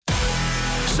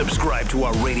Subscribe to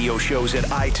our radio shows at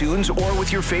iTunes or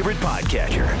with your favorite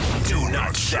podcatcher. Do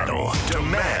not settle.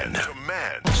 Demand.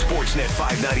 Sportsnet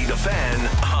 590 The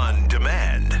Fan on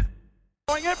demand.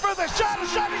 Going in for the shot, he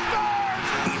scores!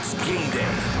 It's game day.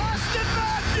 Austin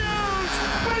Matthews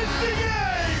wins the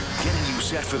game! Getting you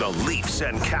set for the Leafs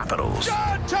and Capitals.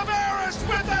 John Tavares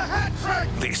with a hat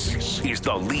trick! This is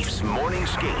the Leafs Morning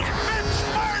Skate.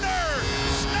 Mitch Marner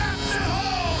snaps it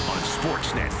home! On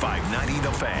Sportsnet 590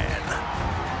 The Fan.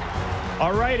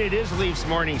 All right, it is Leafs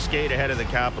Morning Skate ahead of the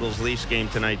Capitals Leafs game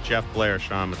tonight. Jeff Blair,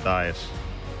 Sean Mathias,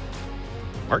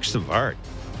 Mark Savard.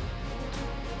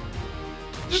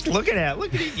 Just looking at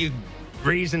you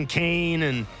raising Kane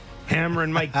and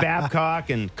hammering Mike Babcock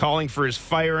and calling for his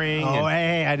firing. Oh,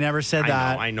 hey, I never said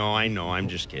that. I know. I'm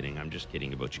just kidding. I'm just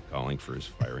kidding about you calling for his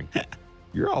firing.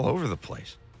 You're all over the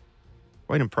place.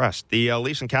 Quite impressed. The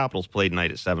Leafs and Capitals played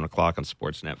tonight at 7 o'clock on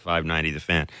Sportsnet 590 The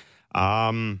Fan.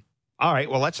 All right,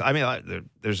 well,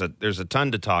 there's a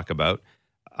ton to talk about.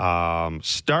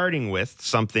 Starting with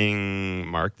something,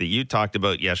 Mark, that you talked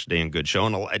about yesterday in Good Show,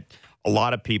 and a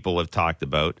lot of people have talked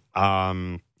about.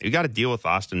 You got to deal with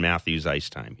Austin Matthews' ice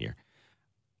time here.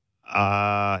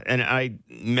 And I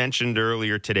mentioned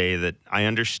earlier today that I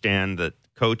understand that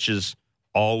coaches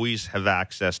always have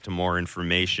access to more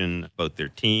information about their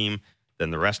team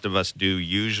than the rest of us do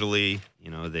usually. You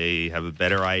know, they have a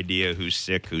better idea who's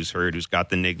sick, who's hurt, who's got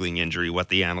the niggling injury, what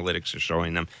the analytics are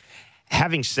showing them.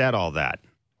 Having said all that,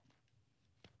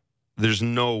 there's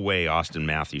no way Austin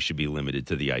Matthews should be limited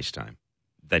to the ice time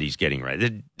that he's getting right.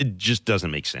 It just doesn't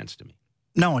make sense to me.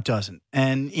 No, it doesn't.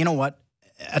 And you know what?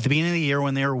 At the beginning of the year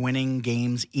when they were winning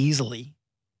games easily,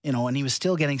 and he was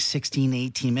still getting 16,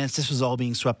 18 minutes, this was all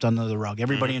being swept under the rug.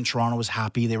 Everybody in Toronto was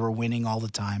happy. They were winning all the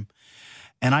time.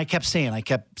 And I kept saying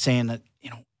that,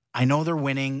 I know they're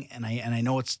winning, and I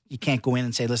know you can't go in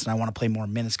and say, listen, I want to play more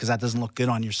minutes because that doesn't look good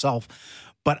on yourself.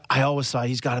 But I always thought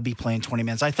he's got to be playing 20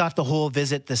 minutes. I thought the whole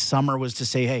visit this summer was to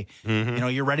say, hey,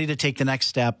 you're ready to take the next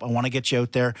step. I want to get you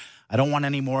out there. I don't want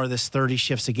any more of this 30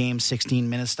 shifts a game,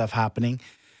 16-minute stuff happening.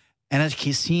 And it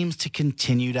seems to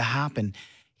continue to happen.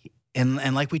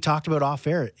 And like we talked about off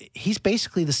air, he's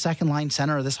basically the second-line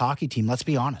center of this hockey team. Let's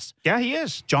be honest. Yeah, he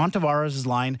is. John Tavares'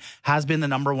 line has been the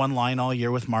number one line all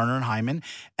year with Marner and Hyman,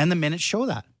 and the minutes show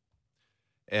that.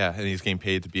 Yeah, and he's getting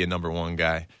paid to be a number one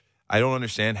guy. I don't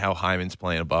understand how Hyman's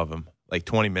playing above him. Like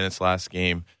 20 minutes last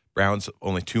game. Brown's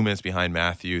only 2 minutes behind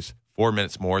Matthews. 4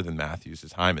 minutes more than Matthews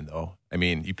is Hyman, though. I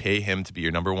mean, you pay him to be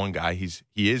your number one guy.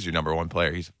 He is your number one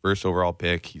player. He's the first overall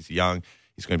pick. He's young.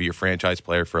 He's going to be your franchise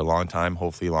player for a long time,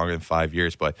 hopefully longer than 5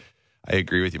 years. But I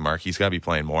agree with you, Mark. He's got to be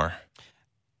playing more.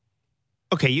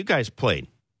 Okay, you guys played.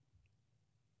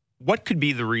 What could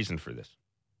be the reason for this?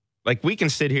 Like, we can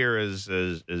sit here as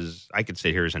I could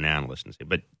sit here as an analyst and say,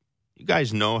 but you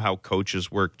guys know how coaches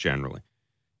work generally.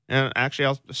 And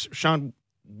actually, Sean,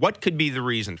 what could be the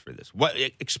reason for this?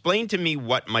 Explain to me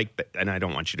what and I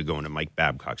don't want you to go into Mike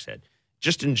Babcock's head.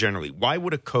 Just in generally, why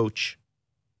would a coach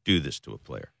do this to a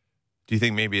player? Do you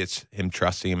think maybe it's him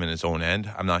trusting him in his own end?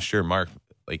 I'm not sure, Mark.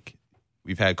 Like,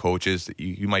 we've had coaches that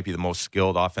you might be the most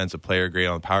skilled offensive player, great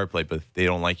on the power play, but if they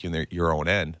don't like you in your own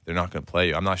end, they're not going to play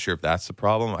you. I'm not sure if that's the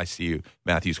problem. I see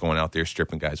Matthews going out there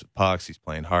stripping guys with pucks. He's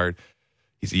playing hard.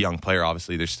 He's a young player.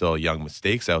 Obviously, there's still young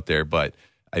mistakes out there, but,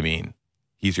 I mean,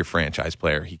 he's your franchise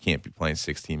player. He can't be playing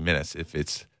 16 minutes if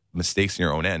it's mistakes in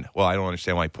your own end. Well, I don't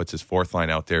understand why he puts his fourth line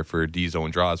out there for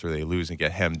D-zone draws where they lose and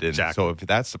get hemmed in. Exactly. So if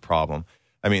that's the problem,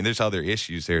 I mean, there's other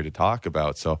issues there to talk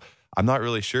about. So I'm not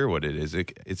really sure what it is.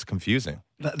 It's confusing.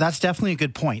 That's definitely a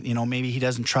good point. Maybe he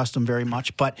doesn't trust him very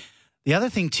much. But the other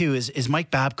thing, too, is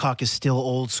Mike Babcock is still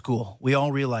old school. We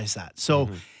all realize that. So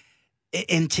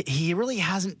he really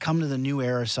hasn't come to the new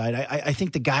era side. I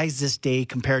think the guys this day,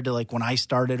 compared to like when I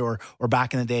started or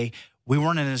back in the day, we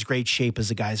weren't in as great shape as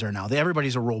the guys are now.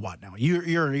 Everybody's a robot now.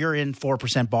 You're in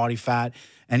 4% body fat,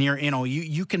 and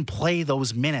you can play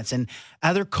those minutes. And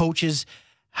other coaches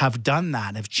have done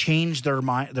that, have changed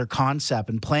their concept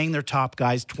and playing their top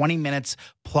guys 20 minutes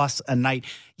plus a night.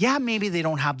 Yeah, maybe they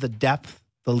don't have the depth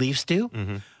the Leafs do,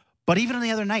 but even on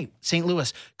the other night, St.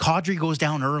 Louis, Kadri goes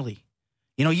down early.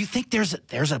 You think there's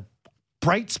a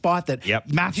bright spot that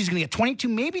Matthews is going to get 22,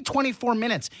 maybe 24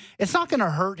 minutes. It's not going to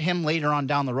hurt him later on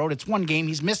down the road. It's one game.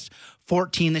 He's missed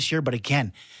 14 this year, but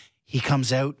again, he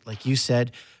comes out, like you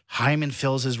said, Hyman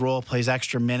fills his role, plays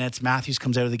extra minutes. Matthews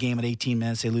comes out of the game at 18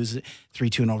 minutes. They lose it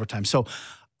 3-2 in overtime. So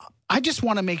I just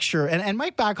want to make sure, and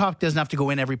Mike Babcock doesn't have to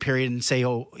go in every period and say,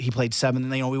 oh, he played 7.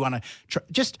 And, we want to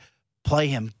just play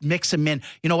him, mix him in.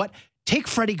 You know what? Take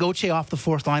Freddie Gauthier off the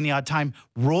fourth line the odd time.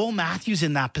 Roll Matthews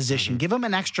in that position. Give him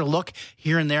an extra look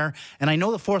here and there. And I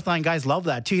know the fourth line guys love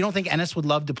that too. You don't think Ennis would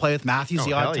love to play with Matthews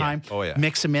the odd time? Oh, yeah.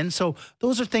 Mix him in. So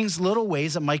those are things, little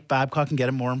ways that Mike Babcock can get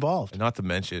him more involved. And not to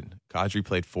mention, Kadri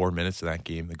played 4 minutes in that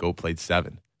game. The Goat played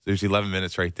 7. So there's 11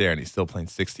 minutes right there, and he's still playing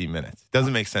 16 minutes.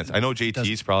 Doesn't make sense. I know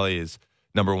JT's probably his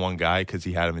number one guy because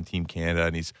he had him in Team Canada,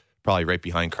 and he's probably right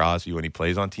behind Crosby when he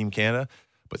plays on Team Canada.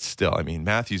 But still, I mean,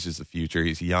 Matthews is the future.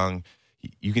 He's young.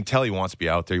 You can tell he wants to be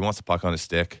out there. He wants the puck on his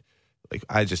stick. Like,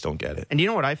 I just don't get it. And you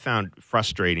know what I found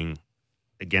frustrating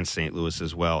against St. Louis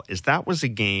as well is that was a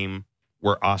game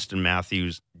where Austin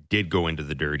Matthews did go into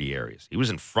the dirty areas. He was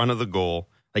in front of the goal.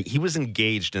 Like, he was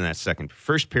engaged in that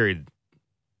first period.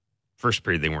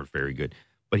 They weren't very good,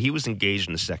 but he was engaged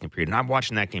in the second period. And I'm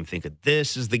watching that game thinking,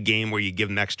 this is the game where you give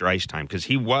him extra ice time, because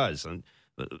he was.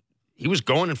 He was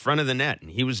going in front of the net, and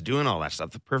he was doing all that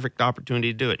stuff. The perfect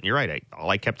opportunity to do it. And you're right.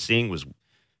 All I kept seeing was,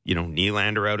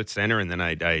 Nylander out at center, and then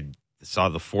I saw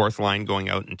the fourth line going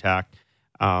out intact.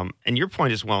 And your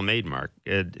point is well made, Mark.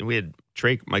 We had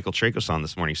Michael Trachos on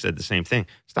this morning. He said the same thing.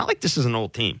 It's not like this is an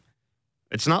old team.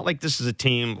 It's not like this is a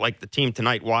team like the team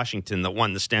tonight, Washington, that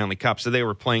won the Stanley Cup. So they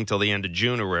were playing till the end of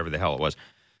June or wherever the hell it was.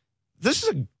 This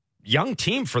is a young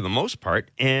team for the most part,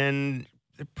 and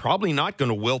they're probably not going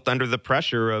to wilt under the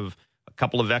pressure of a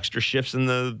couple of extra shifts in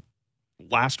the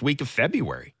last week of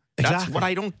February. That's Exactly. what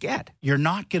I don't get. You're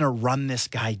not going to run this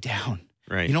guy down.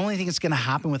 Right. You know, only thing that's going to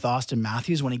happen with Austin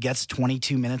Matthews when he gets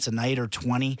 22 minutes a night or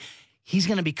 20, he's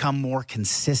going to become more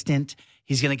consistent.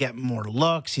 He's going to get more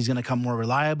looks. He's going to become more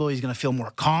reliable. He's going to feel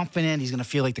more confident. He's going to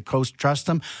feel like the coach trusts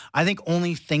him. I think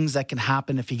only things that can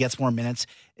happen if he gets more minutes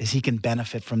is he can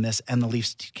benefit from this, and the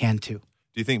Leafs can too.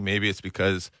 Do you think maybe it's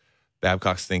because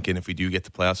Babcock's thinking if we do get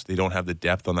to playoffs, they don't have the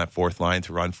depth on that fourth line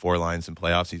to run 4 lines in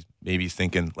playoffs? He's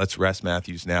thinking, let's rest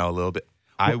Matthews now a little bit.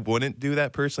 I wouldn't do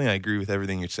that personally. I agree with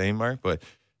everything you're saying, Mark, but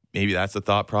maybe that's the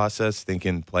thought process,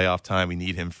 thinking playoff time, we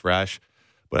need him fresh.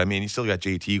 But, I mean, you still got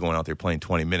JT going out there playing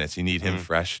 20 minutes. You need him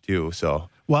fresh, too. So,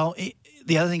 well,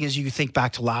 the other thing is you think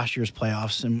back to last year's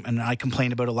playoffs, and I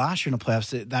complained about it last year in the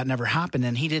playoffs. That never happened,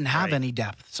 and he didn't have any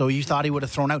depth. So you thought he would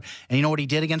have thrown out. And you know what he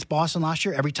did against Boston last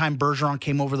year? Every time Bergeron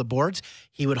came over the boards,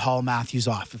 he would haul Matthews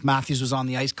off. If Matthews was on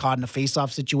the ice caught in a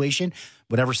face-off situation,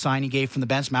 whatever sign he gave from the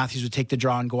bench, Matthews would take the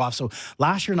draw and go off. So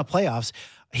last year in the playoffs,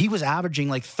 he was averaging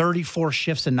like 34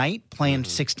 shifts a night playing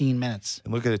 16 minutes.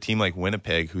 and look at a team like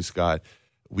Winnipeg who's got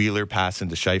Wheeler passing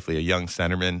to Scheifele, a young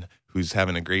centerman who's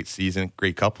having a great season,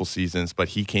 great couple seasons, but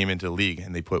he came into the league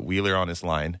and they put Wheeler on his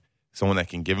line, someone that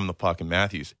can give him the puck. And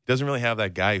Matthews doesn't really have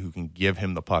that guy who can give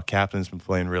him the puck. Captain's been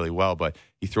playing really well, but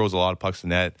he throws a lot of pucks in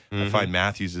net. I find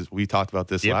Matthews we talked about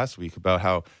this last week about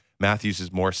how Matthews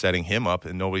is more setting him up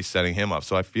and nobody's setting him up.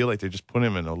 So I feel like they're just putting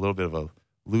him in a little bit of a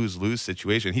lose-lose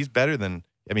situation. He's better than,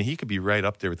 he could be right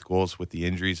up there with goals with the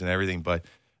injuries and everything, but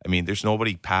there's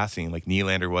nobody passing like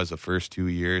Nylander was the first 2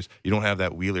 years. You don't have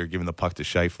that Wheeler giving the puck to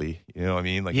Scheifele. You know what I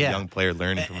mean? Like a young player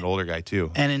learning from an older guy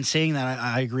too. And in saying that,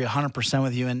 I agree 100%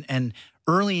 with you. And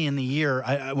early in the year,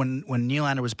 when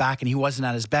Nylander was back and he wasn't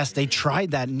at his best, they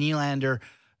tried that Nylander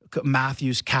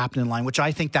Matthews captain line, which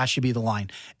I think that should be the line.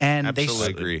 And Absolutely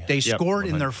agree. They scored 100%.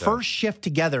 in their first shift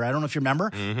together. I don't know if you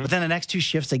remember, but then the next 2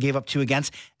 shifts they gave up 2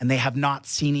 against, and they have not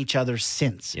seen each other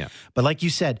since. Yeah. But like you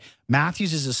said,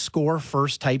 Matthews is a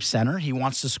score-first type center. He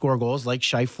wants to score goals like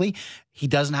Scheifele. He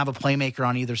doesn't have a playmaker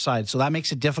on either side, so that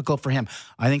makes it difficult for him.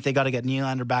 I think they got to get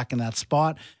Nylander back in that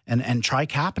spot and try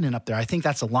Kapanen up there. I think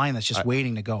that's a line that's just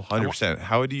waiting to go. 100%.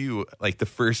 How do you, like the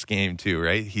first game too,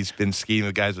 right? He's been skating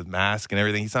with guys with masks and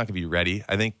everything. He's not going to be ready.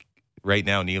 I think right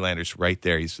now Nylander's right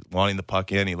there. He's wanting the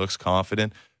puck in. He looks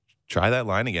confident. Try that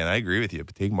line again. I agree with you.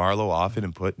 But take Marleau off it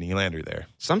and put Nylander there.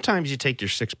 Sometimes you take your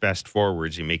 6 best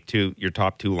forwards, you make your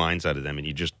top 2 lines out of them, and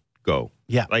you just go.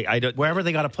 Yeah, like I don't. Wherever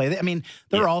they got to play,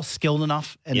 they're all skilled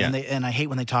enough, and I hate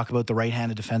when they talk about the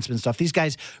right-handed defenseman stuff. These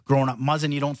guys growing up,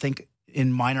 Muzzin, you don't think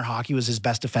in minor hockey was his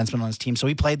best defenseman on his team, so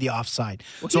he played the offside.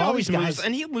 Well, so he all these always guys, moves,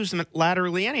 and he moves them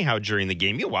laterally anyhow during the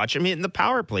game. You watch him in the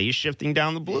power play; he's shifting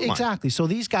down the blue line. Exactly. So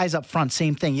these guys up front,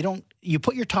 same thing. You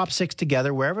put your top 6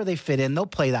 together wherever they fit in. They'll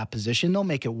play that position. They'll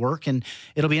make it work, and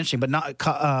it'll be interesting. But not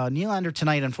Nylander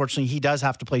tonight. Unfortunately, he does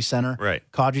have to play center. Right.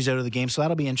 Kadri's out of the game, so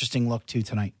that'll be an interesting look too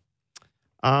tonight.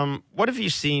 What have you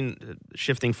seen,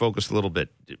 shifting focus a little bit?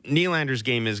 Nylander's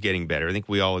game is getting better. I think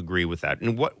we all agree with that.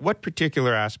 And what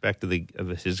particular aspect of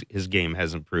his game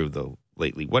has improved, though,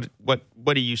 lately? What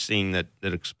are you seeing that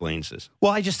explains this?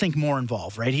 Well, I just think more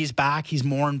involved, right? He's back, he's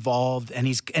more involved, and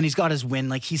he's got his win.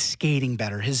 Like, he's skating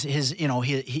better.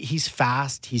 He's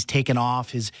fast, he's taken off,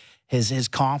 his His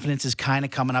confidence is kind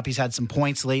of coming up. He's had some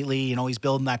points lately. You know, he's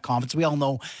building that confidence. We all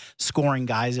know scoring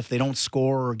guys, if they don't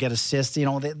score or get assists, you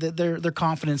know, their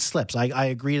confidence slips. I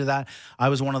agree to that. I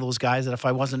was one of those guys that if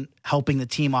I wasn't helping the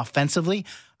team offensively,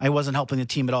 I wasn't helping the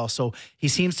team at all. So he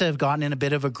seems to have gotten in a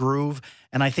bit of a groove.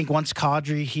 And I think once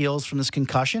Kadri heals from this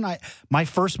concussion, my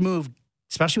first move,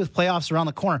 especially with playoffs around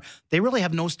the corner, they really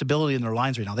have no stability in their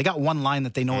lines right now. They got one line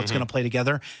that they know it's going to play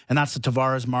together, and that's the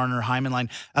Tavares, Marner, Hyman line.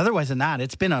 Otherwise than that,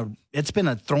 it's been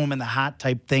a throw him in the hat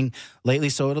type thing lately.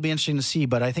 So it'll be interesting to see.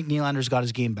 But I think Nylander's got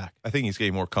his game back. I think he's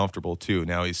getting more comfortable too.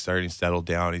 Now he's starting to settle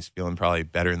down. He's feeling probably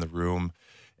better in the room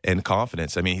and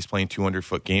confidence. I mean, he's playing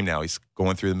 200-foot game now. He's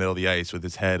going through the middle of the ice with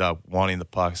his head up, wanting the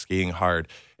puck, skating hard.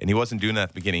 And he wasn't doing that at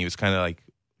the beginning. He was kind of like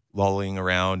lulling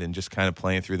around and just kind of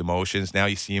playing through the motions. Now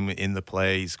you see him in the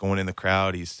play. He's going in the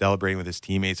crowd. He's celebrating with his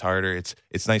teammates harder.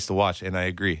 It's nice to watch, and I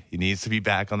agree. He needs to be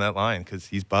back on that line because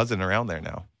he's buzzing around there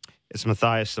now. It's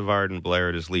Matthias Savard and Blair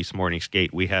at his Leafs Morning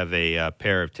Skate. We have a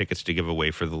pair of tickets to give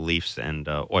away for the Leafs and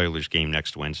Oilers game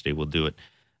next Wednesday. We'll do it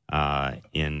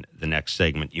in the next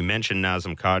segment. You mentioned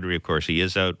Nazem Kadri. Of course, he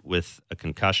is out with a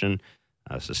concussion,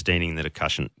 sustaining the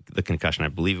concussion, I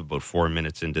believe, about 4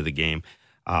 minutes into the game.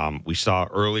 We saw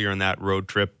earlier in that road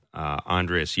trip,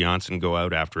 Andreas Janssen go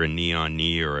out after a knee on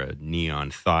knee or a knee on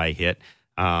thigh hit.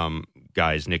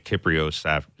 Guys, Nick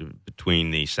Kyprios,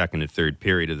 between the second and third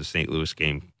period of the St. Louis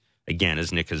game, again,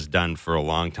 as Nick has done for a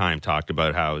long time, talked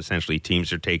about how essentially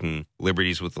teams are taking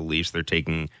liberties with the Leafs. They're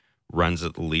taking runs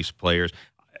at the Leafs players.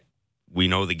 We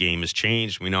know the game has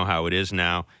changed. We know how it is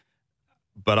now.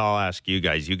 But I'll ask you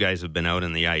guys. You guys have been out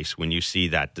on the ice. When you see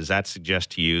that, does that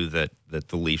suggest to you that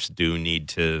the Leafs do need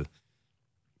to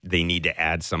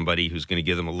add somebody who's going to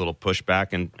give them a little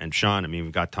pushback? And Sean, I mean,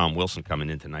 we've got Tom Wilson coming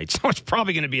in tonight, so it's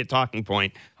probably going to be a talking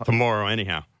point tomorrow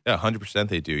anyhow. Yeah, 100%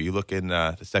 they do. You look in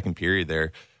the second period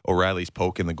there, O'Reilly's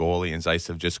poking the goalie, and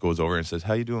Zaitsev just goes over and says,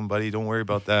 "How you doing, buddy? Don't worry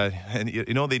about that." And,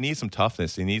 you know, they need some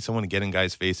toughness. They need someone to get in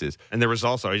guys' faces. And there was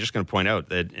also, I was just going to point out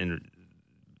that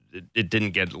it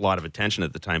didn't get a lot of attention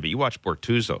at the time, but you watch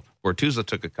Bortuzzo. Bortuzzo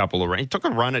took a couple of runs. He took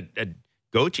a run at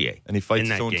Gauthier. And he fights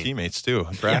his own teammates, too,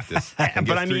 in practice.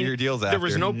 But I mean, year deals after. There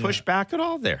was no pushback at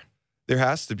all there. There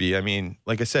has to be. I mean,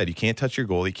 like I said, you can't touch your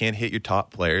goal. You can't hit your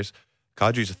top players.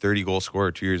 Kadri's a 30-goal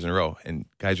scorer 2 years in a row, and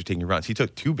guys are taking runs. He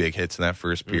took 2 big hits in that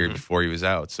first period before he was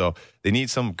out. So they need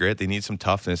some grit. They need some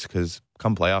toughness because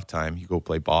come playoff time, you go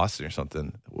play Boston or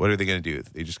something. What are they going to do?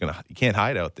 You can't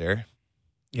hide out there.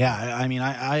 Yeah, I mean,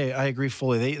 I agree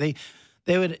fully.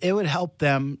 It would help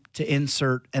them to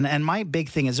insert, and my big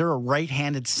thing is there a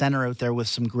right-handed center out there with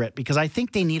some grit, because I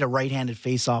think they need a right-handed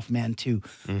face-off man too.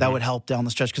 That would help down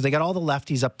the stretch because they got all the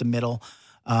lefties up the middle,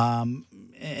 and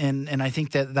I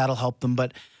think that'll help them.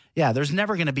 But yeah, there's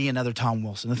never going to be another Tom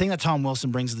Wilson. The thing that Tom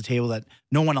Wilson brings to the table that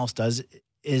no one else does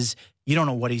is you don't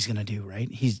know what he's going to do. Right?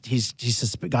 He's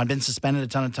been suspended a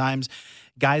ton of times.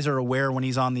 Guys are aware when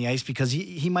he's on the ice because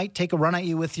he might take a run at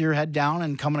you with your head down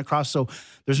and coming across. So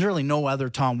there's really no other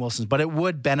Tom Wilsons, but it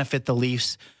would benefit the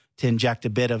Leafs to inject a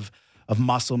bit of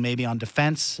muscle maybe on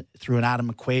defense through an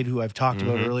Adam McQuaid, who I've talked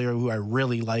about earlier, who I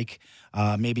really like,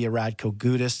 maybe a Radko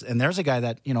Gudas. And there's a guy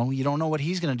that, you don't know what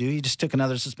he's going to do. He just took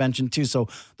another suspension too. So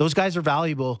those guys are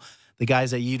valuable, the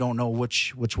guys that you don't know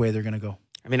which way they're going to go.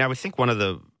 I mean, I would think one of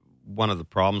the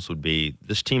problems would be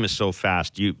this team is so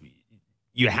fast.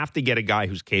 You have to get a guy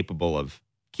who's capable of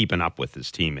keeping up with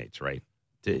his teammates, right?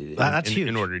 That's huge.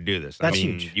 In order to do this. That's I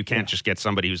mean, huge. You can't just get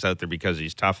somebody who's out there because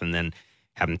he's tough and then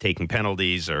have him taking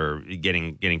penalties or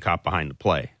getting caught behind the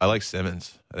play. I like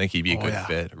Simmons. I think he'd be a good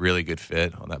fit, really good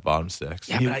fit on that bottom six.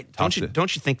 Yeah, but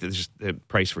don't you think that the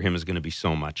price for him is going to be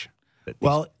so much?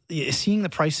 Well, seeing the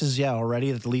prices,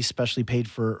 already that the Leafs especially paid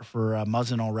for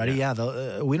Muzzin already,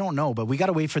 we don't know, but we got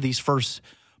to wait for these first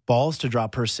balls to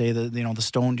drop per se, the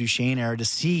Stone Duchesne era, to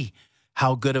see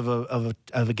how good of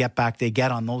a get back they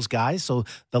get on those guys. So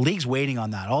the league's waiting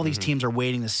on that. All these teams are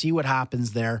waiting to see what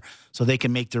happens there so they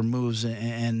can make their moves.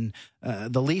 And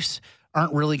the Leafs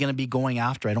aren't really going to be going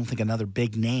after, I don't think, another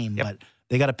big name, but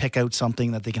they got to pick out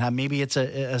something that they can have. Maybe it's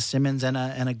a Simmons and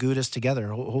a Gudas together.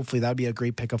 Hopefully that'd be a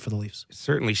great pickup for the Leafs. It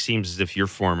certainly seems as if your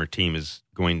former team is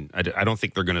going. I don't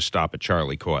think they're going to stop at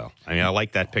Charlie Coyle. I mean, I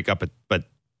like that pickup, but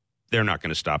they're not going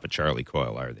to stop at Charlie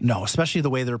Coyle, are they? No, especially the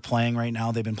way they're playing right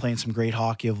now. They've been playing some great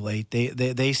hockey of late.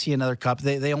 They see another cup.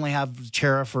 They only have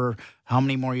Chera for how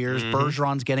many more years?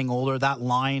 Bergeron's getting older. That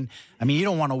line, I mean, you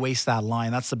don't want to waste that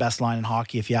line. That's the best line in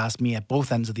hockey, if you ask me, at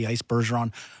both ends of the ice.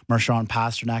 Bergeron, Marchand,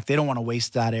 Pasternak. They don't want to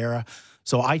waste that era.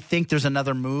 So I think there's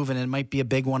another move, and it might be a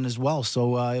big one as well.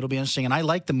 So it'll be interesting. And I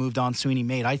like the move Don Sweeney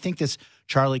made. I think this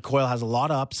Charlie Coyle has a lot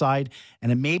of upside,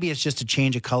 and maybe it's just a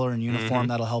change of color and uniform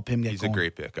that'll help him get He's going. a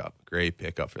great pickup. Great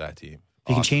pickup for that team.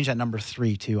 He can change that number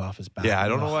 3 too off his back. Yeah, I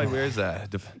don't know why he wears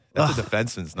that. That's a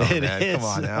defenseman's number, man. Is. Come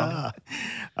on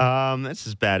now. That's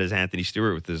as bad as Anthony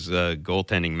Stewart with his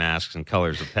goaltending masks and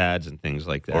colors of pads and things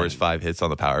like that. Or his 5 hits on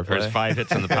the power play. Or his 5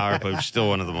 hits on the power play, which is still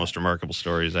one of the most remarkable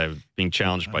stories. I've been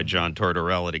challenged by John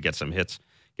Tortorella to get some hits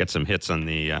on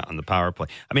the power play.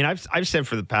 I mean, I've said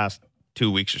for the past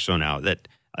 2 weeks or so now that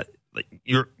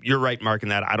you're right, Mark, in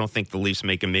that I don't think the Leafs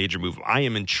make a major move. I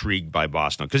am intrigued by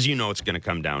Boston because it's going to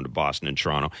come down to Boston and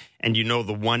Toronto. And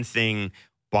the one thing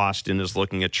Boston is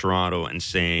looking at Toronto and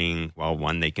saying, well,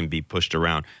 one, they can be pushed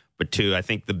around. But two, I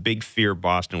think the big fear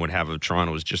Boston would have of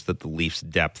Toronto is just that the Leafs'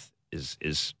 depth is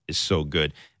so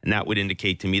good. And that would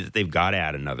indicate to me that they've got to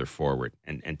add another forward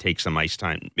and take some ice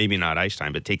time. Maybe not ice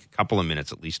time, but take a couple of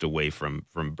minutes at least away from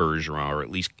Bergeron, or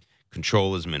at least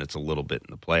control his minutes a little bit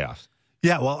in the playoffs.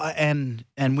 Yeah, well, and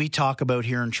we talk about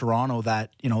here in Toronto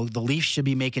that, the Leafs should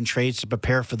be making trades to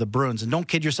prepare for the Bruins. And don't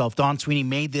kid yourself, Don Sweeney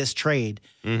made this trade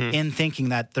in thinking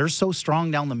that they're so strong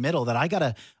down the middle that I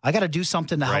gotta do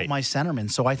something to help my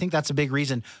centerman. So I think that's a big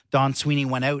reason Don Sweeney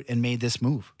went out and made this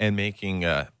move. And making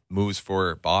moves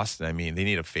for Boston. I mean, they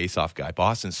need a face-off guy.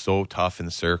 Boston's so tough in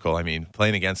the circle. I mean,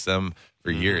 playing against them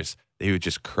for years, they would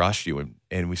just crush you.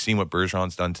 And we've seen what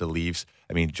Bergeron's done to the Leafs.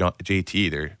 I mean, JT,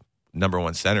 they're number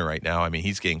one center right now. I mean,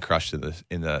 he's getting crushed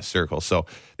in the circle. So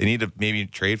they need to maybe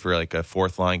trade for like a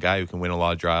fourth line guy who can win a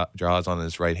lot of draws on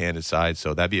his right-handed side.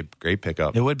 So that'd be a great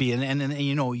pickup. It would be, and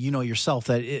you know yourself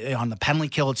that on the penalty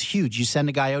kill, it's huge. You send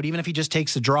a guy out, even if he just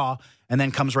takes a draw and then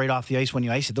comes right off the ice when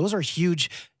you ice it. Those are huge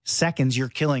seconds you're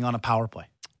killing on a power play.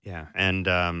 Yeah,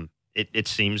 and it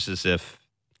seems as if,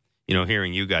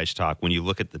 hearing you guys talk, when you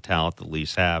look at the talent the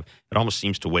Leafs have, it almost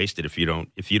seems to waste it if you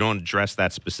don't address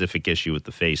that specific issue with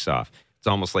the face-off. It's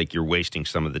almost like you're wasting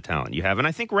some of the talent you have. And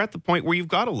I think we're at the point where you've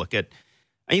got to look at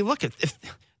if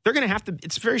they're going to have to.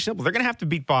 It's very simple. They're going to have to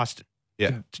beat Boston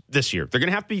this year. They're going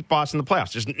to have to beat Boston in the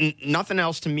playoffs. There's nothing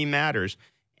else to me matters.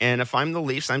 And if I'm the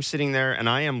Leafs, I'm sitting there and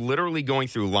I am literally going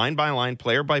through line by line,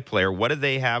 player by player. What do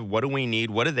they have? What do we need?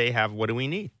 What do they have? What do we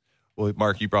need? Well,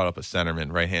 Mark, you brought up a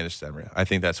centerman, right-handed centerman. I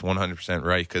think that's 100%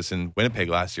 right, because in Winnipeg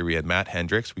last year we had Matt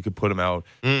Hendricks. We could put him out.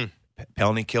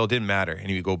 Penalty kill didn't matter. And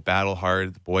he would go battle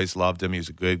hard. The boys loved him. He was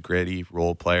a good, gritty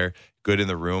role player, good in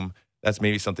the room. That's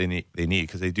maybe something they need,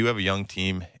 because they do have a young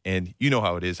team. And you know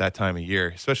how it is that time of year,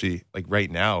 especially like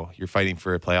right now. You're fighting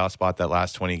for a playoff spot. That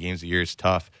last 20 games a year is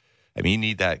tough. I mean, you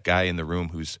need that guy in the room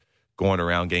who's going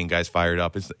around getting guys fired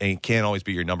up. And it can't always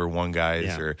be your number one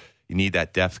guys, or you need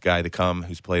that depth guy to come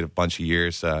who's played a bunch of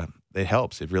years. It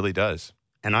helps. It really does.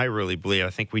 And I really believe, I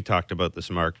think we talked about this,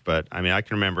 Mark, but I mean, I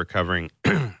can remember covering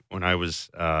when I was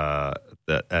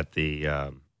at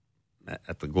the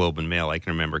Globe and Mail. I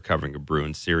can remember covering a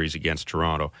Bruins series against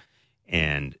Toronto,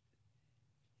 and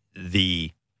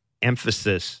the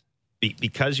emphasis,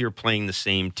 because you're playing the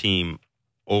same team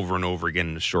over and over again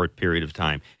in a short period of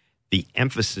time, the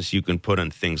emphasis you can put on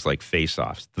things like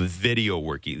face-offs, the video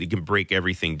work, you can break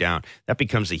everything down. That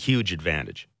becomes a huge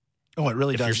advantage. Oh, it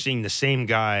really does. If you're seeing the same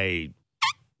guy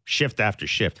shift after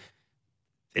shift,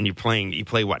 and you play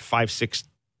 5-6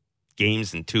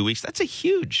 games in 2 weeks, that's a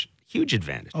huge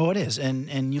advantage. Oh, it is.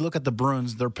 And you look at the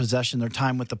Bruins, their possession, their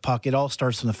time with the puck, it all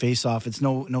starts from the face-off. It's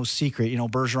no secret.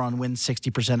 Bergeron wins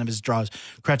 60% of his draws.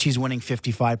 Krejci's winning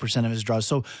 55% of his draws.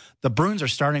 So the Bruins are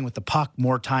starting with the puck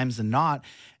more times than not,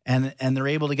 and they're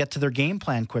able to get to their game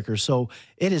plan quicker. So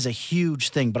it is a huge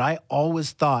thing. But I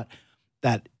always thought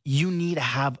that you need to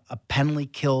have a penalty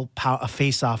kill, a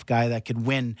face-off guy that could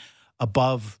win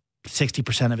above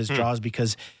 60% of his draws,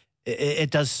 because it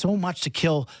does so much to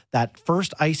kill that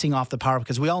first icing off the power,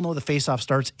 because we all know the face-off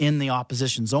starts in the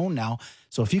opposition zone now.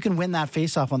 So if you can win that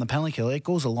face-off on the penalty kill, it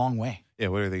goes a long way. Yeah,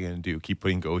 what are they going to do? Keep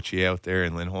putting Gauthier out there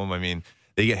and Lindholm? I mean,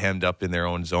 they get hemmed up in their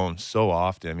own zone so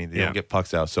often. I mean, they don't get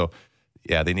pucks out. So,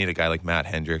 yeah, they need a guy like Matt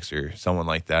Hendricks or someone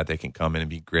like that can come in and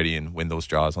be gritty and win those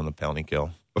draws on the penalty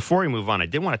kill. Before we move on, I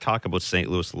did want to talk about St.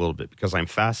 Louis a little bit, because I'm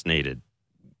fascinated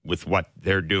with what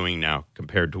they're doing now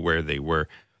compared to where they were.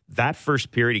 That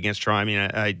first period against Toronto,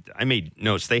 I mean, I made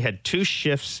notes. They had 2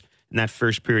 shifts in that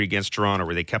first period against Toronto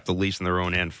where they kept the Leafs in their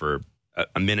own end for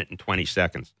a minute and 20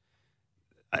 seconds.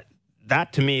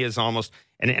 That to me is almost,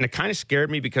 and it kind of scared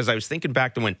me, because I was thinking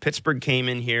back to when Pittsburgh came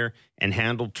in here and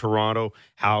handled Toronto,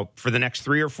 how for the next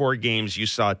 3 or 4 games you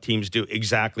saw teams do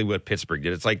exactly what Pittsburgh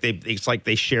did. It's like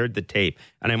they shared the tape.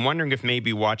 And I'm wondering if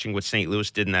maybe watching what St. Louis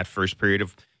did in that first period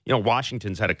of,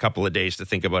 Washington's had a couple of days to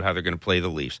think about how they're going to play the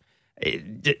Leafs.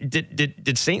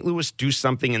 Did St. Louis do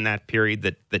something in that period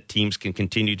that teams can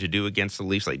continue to do against the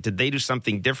Leafs? Like, did they do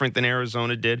something different than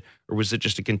Arizona did, or was it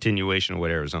just a continuation of what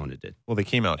Arizona did? Well, they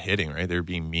came out hitting, right? They were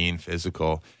being mean,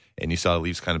 physical, and you saw the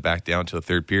Leafs kind of back down to the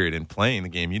third period and playing the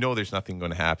game. You know there's nothing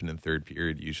going to happen in the third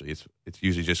period usually. It's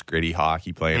usually just gritty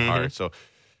hockey, playing hard. So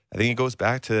I think it goes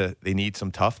back to they need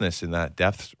some toughness in that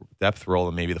depth role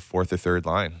and maybe the fourth or third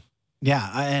line.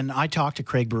 Yeah, and I talked to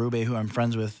Craig Berube, who I'm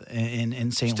friends with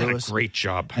in St. Louis. He's done a great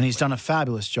job. And he's done a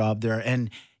fabulous job there.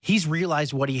 And he's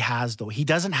realized what he has, though. He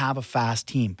doesn't have a fast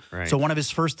team. Right. So one of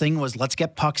his first thing was, let's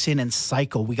get pucks in and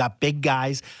cycle. We got big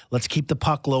guys. Let's keep the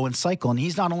puck low and cycle. And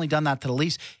he's not only done that to the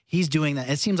Leafs, he's doing that.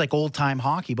 It seems like old-time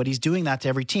hockey, but he's doing that to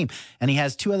every team. And he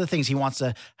has two other things. He wants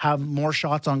to have more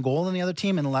shots on goal than the other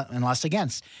team and less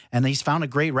against. And he's found a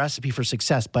great recipe for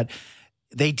success. But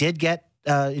they did get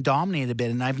dominated a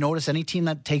bit. And I've noticed any team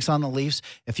that takes on the Leafs,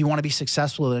 if you want to be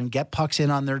successful, then get pucks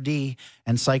in on their D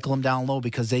and cycle them down low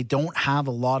because they don't have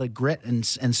a lot of grit and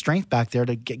strength back there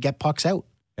to get pucks out.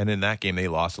 And in that game, they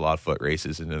lost a lot of foot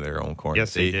races into their own corner.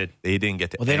 Yes, they did. They didn't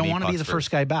get to. Well, they don't want to be the first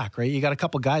guy back, right? You got a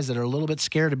couple guys that are a little bit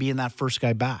scared to be in that first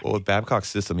guy back. Well, with Babcock's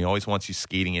system, he always wants you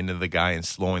skating into the guy and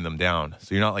slowing them down.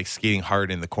 So you're not like skating hard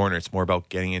in the corner. It's more about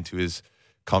getting into his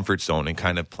comfort zone and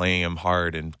kind of playing him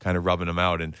hard and kind of rubbing him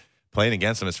out. And playing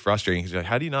against him is frustrating because like,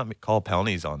 how do you not call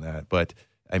penalties on that? But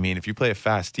I mean, if you play a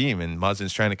fast team and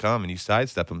Muzzin's trying to come and you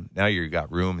sidestep him, now you've got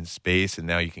room and space, and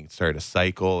now you can start a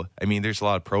cycle. I mean, there's a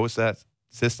lot of pros to that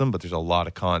system, but there's a lot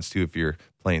of cons too if you're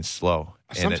playing slow.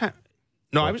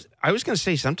 I was going to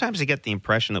say sometimes I get the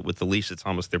impression that with the Leafs, it's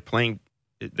almost they're playing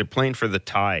for the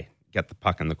tie. Get the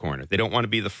puck in the corner. They don't want to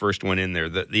be the first one in there.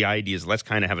 The idea is let's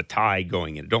kind of have a tie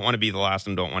going in. Don't want to be the last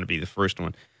one. Don't want to be the first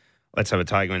one. Let's have a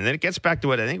tie going. And then it gets back to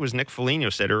what I think was Nick Foligno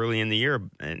said early in the year,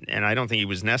 and I don't think he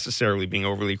was necessarily being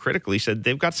overly critical. He said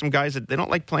they've got some guys that they don't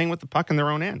like playing with the puck in their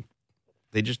own end.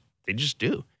 They just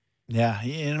do. Yeah,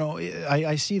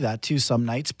 I see that too some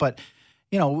nights, but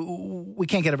we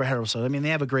can't get ahead of ourselves. I mean, they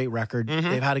have a great record.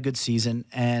 They've had a good season,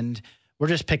 and we're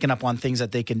just picking up on things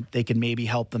that they can maybe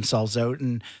help themselves out.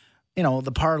 And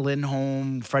the Par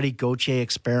Lindholm, Freddie Gauthier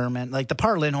experiment, like the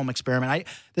Par Lindholm experiment.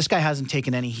 This guy hasn't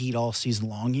taken any heat all season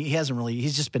long. He hasn't really.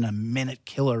 He's just been a minute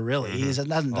killer, really. He hasn't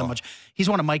done much. He's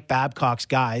one of Mike Babcock's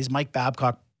guys. Mike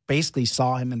Babcock basically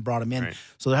saw him and brought him in,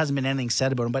 so there hasn't been anything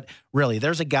said about him. But really,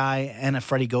 there's a guy and a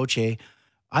Freddie Gauthier.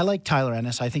 I like Tyler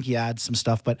Ennis. I think he adds some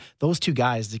stuff, but those two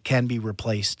guys that can be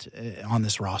replaced on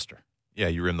this roster. Yeah,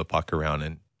 you rim the puck around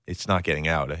and it's not getting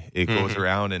out. It goes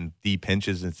around and D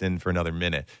pinches and it's in for another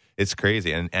minute. It's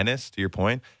crazy. And Ennis, to your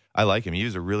point, I like him. He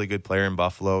was a really good player in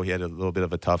Buffalo. He had a little bit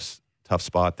of a tough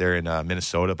spot there in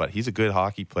Minnesota, but he's a good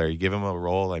hockey player. You give him a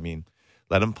role. I mean,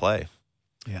 let him play.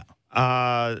 Yeah.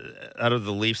 Out of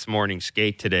the Leafs morning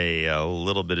skate today, a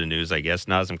little bit of news, I guess.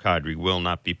 Nazem Kadri will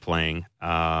not be playing.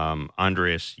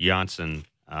 Andreas Janssen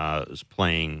is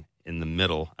playing in the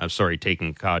middle.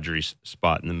 Taking Kadri's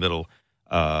spot in the middle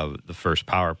of the first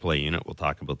power play unit. We'll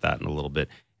talk about that in a little bit.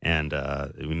 And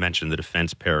we mentioned the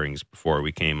defense pairings before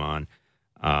we came on.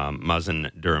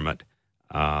 Muzzin, Dermott,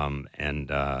 and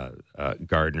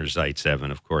Gardner,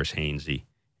 Zaitsev, of course, Hainsey,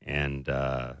 and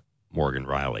Morgan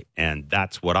Riley. And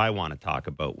that's what I want to talk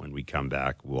about when we come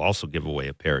back. We'll also give away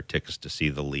a pair of tickets to see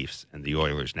the Leafs and the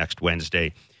Oilers next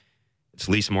Wednesday. It's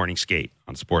Leafs Morning Skate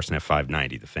on Sportsnet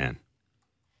 590, The Fan.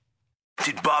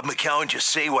 Did Bob McCown just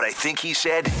say what I think he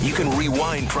said? You can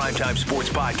rewind Primetime Sports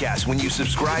Podcast when you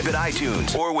subscribe at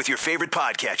iTunes or with your favorite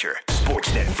podcatcher.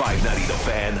 Sportsnet 590 The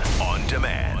Fan on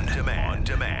demand.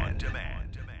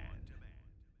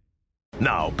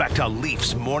 Now, back to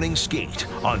Leafs Morning Skate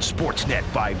on Sportsnet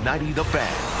 590 The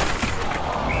Fan.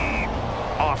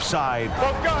 Offside.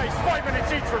 Both guys, 5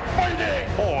 minutes each for fighting.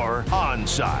 Or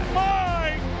onside.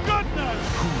 My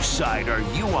goodness. Whose side are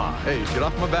you on? Hey, get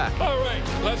off my back. All right,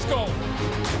 let's go.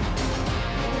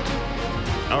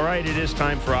 All right, it is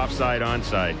time for Offside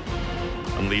Onside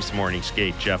on Leafs Morning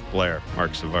Skate. Jeff Blair,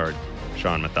 Mark Savard,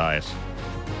 Sean Mathias.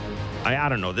 I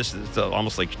don't know. This is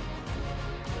almost like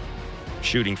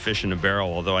shooting fish in a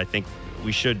barrel, although I think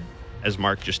we should, as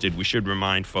Mark just did, we should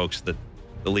remind folks that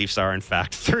the Leafs are, in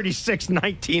fact,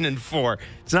 36-19-4.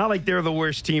 It's not like they're the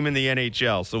worst team in the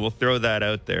NHL, so we'll throw that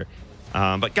out there.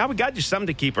 But, God, we got to do something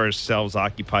to keep ourselves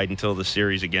occupied until the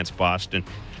series against Boston.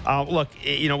 Look,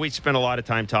 we spent a lot of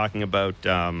time talking about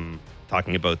the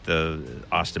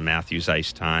Austin Matthews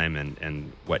ice time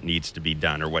and what needs to be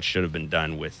done or what should have been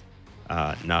done with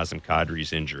Nazem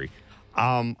Kadri's injury.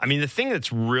 The thing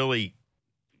that's really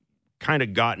kind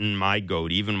of gotten my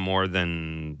goat even more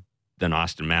than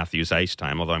Austin Matthews ice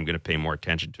time, although I'm going to pay more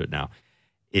attention to it now,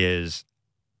 is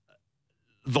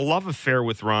the love affair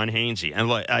with Ron Hainsey. And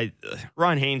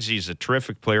Ron Hainsey is a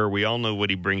terrific player. We all know what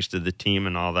he brings to the team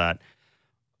and all that.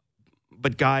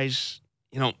 But guys,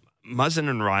 Muzzin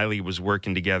and Riley was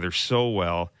working together so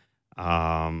well.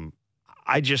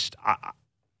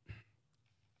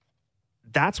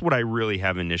 That's what I really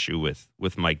have an issue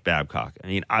with Mike Babcock. I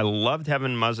mean, I loved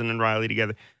having Muzzin and Riley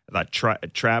together. I thought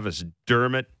Travis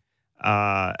Dermott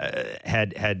had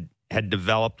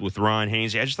developed with Ron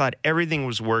Hainsey. I just thought everything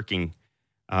was working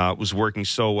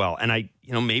so well. And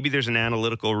maybe there's an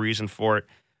analytical reason for it,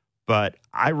 but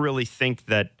I really think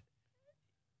that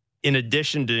in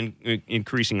addition to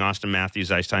increasing Austin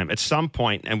Matthews' ice time, at some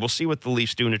point, and we'll see what the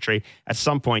Leafs do in a trade, at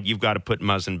some point you've got to put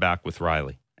Muzzin back with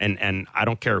Riley. And I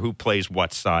don't care who plays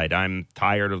what side. I'm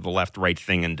tired of the left-right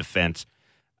thing in defense.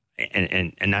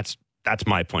 And that's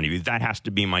my point of view. That has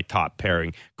to be my top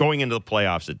pairing. Going into the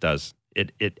playoffs, it does.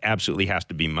 It absolutely has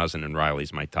to be Muzzin and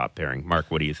Riley's my top pairing. Mark,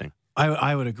 what do you think?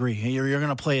 I would agree. You're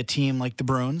going to play a team like the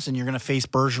Bruins, and you're going to face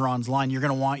Bergeron's line. You're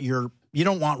going to want you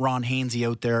don't want Ron Hainsey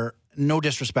out there. No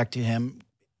disrespect to him.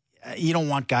 You don't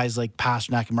want guys like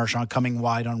Pasternak and Marchand coming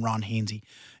wide on Ron Hainsey.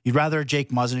 You'd rather Jake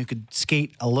Muzzin, who could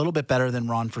skate a little bit better than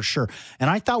Ron for sure. And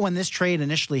I thought when this trade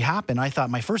initially happened,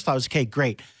 my first thought was, okay,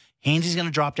 great. Hainsey's going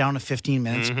to drop down to 15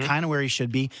 minutes, kind of where he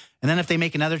should be. And then if they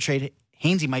make another trade,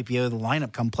 Hainsey might be out of the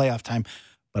lineup come playoff time.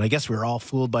 But I guess we were all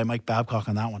fooled by Mike Babcock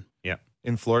on that one. Yeah.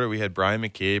 In Florida, we had Brian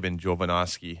McCabe and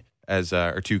Jovanovski as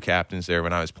our two captains there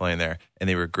when I was playing there. And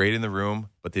they were great in the room,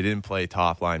 but they didn't play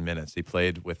top-line minutes. They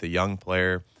played with a young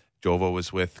player. Jovo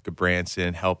was with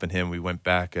Gabranson, helping him. We went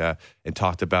back and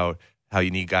talked about how you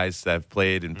need guys that have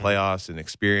played in playoffs and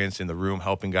experience in the room,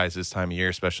 helping guys this time of year,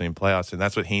 especially in playoffs. And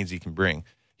that's what Hainsey can bring.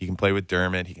 He can play with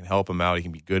Dermott. He can help him out. He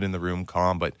can be good in the room,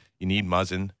 calm. But you need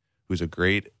Muzzin, who's a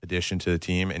great addition to the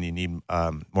team, and you need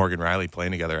Morgan Riley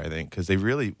playing together, I think, because they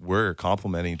really were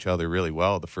complementing each other really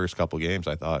well the first couple games,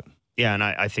 I thought. Yeah, and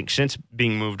I think since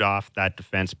being moved off that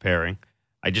defense pairing,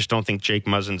 I just don't think Jake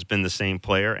Muzzin's been the same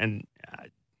player. And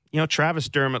Travis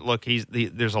Dermott, look,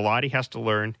 there's a lot he has to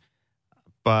learn,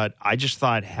 but I just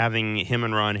thought having him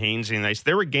and Ron Hainsey in the ice,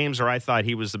 there were games where I thought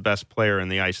he was the best player in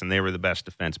the ice and they were the best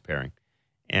defense pairing.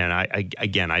 And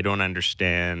I don't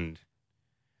understand.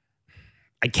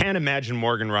 I can't imagine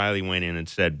Morgan Riley went in and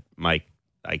said, Mike,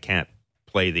 I can't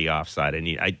play the offside.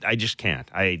 I just can't.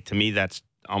 To me, that's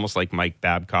almost like Mike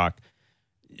Babcock.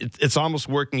 It's almost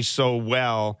working so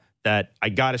well that I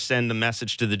got to send the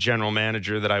message to the general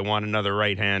manager that I want another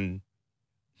right-hand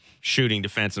shooting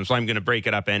defenseman, so I'm going to break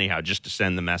it up anyhow just to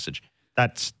send the message.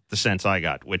 That's the sense I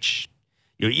got, which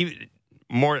even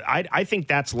more. I think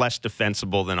that's less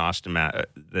defensible than Austin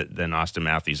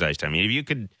Matthews' ice time. I mean, if you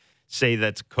could say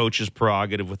that's coach's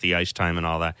prerogative with the ice time and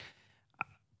all that,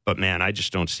 but man, I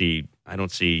just don't see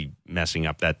messing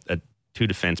up that two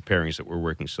defense pairings that were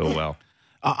working so well.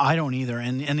 I don't either.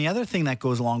 And the other thing that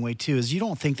goes a long way, too, is you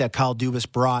don't think that Kyle Dubas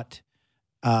brought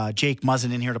Jake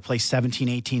Muzzin in here to play 17,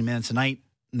 18 minutes a night.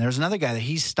 And there's another guy that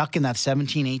he's stuck in that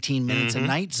 17, 18 minutes a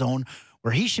night zone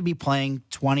where he should be playing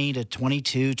 20 to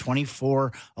 22,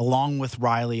 24 along with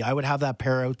Riley. I would have that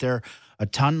pair out there a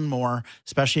ton more,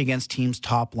 especially against teams'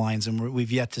 top lines. And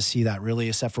we've yet to see that, really,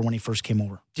 except for when he first came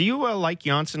over. Do you like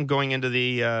Janssen going into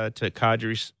to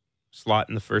Kadri's slot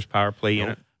in the first power play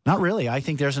unit? Not really. I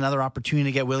think there's another opportunity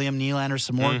to get William Nylander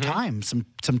some more time, some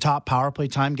top power play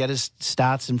time, get his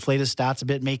stats, inflate his stats a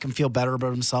bit, make him feel better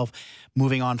about himself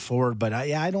moving on forward. But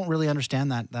I don't really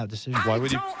understand that decision. I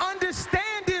don't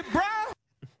understand it, bro.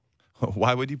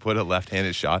 Why would you put a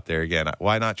left-handed shot there again?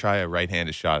 Why not try a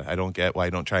right-handed shot? I don't get why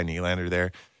you don't try Nylander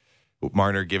there.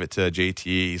 Marner, give it to JT.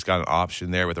 He's got an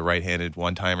option there with a right-handed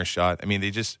one-timer shot. I mean,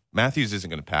 Matthews isn't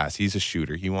going to pass. He's a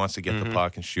shooter. He wants to get the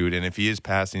puck and shoot. And if he is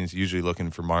passing, he's usually looking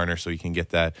for Marner so he can get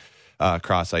that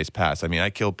cross-ice pass. I mean,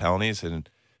 I killed penalties, and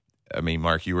I mean,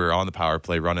 Mark, you were on the power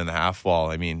play running the half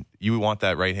wall. I mean, you want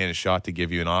that right-handed shot to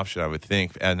give you an option, I would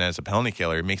think. And as a penalty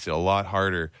killer, it makes it a lot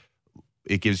harder.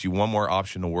 It gives you one more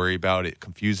option to worry about. It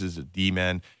confuses the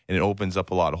D-men, and it opens up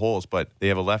a lot of holes. But they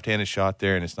have a left-handed shot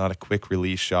there, and it's not a quick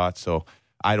release shot, so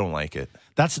I don't like it.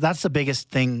 That's the biggest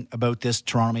thing about this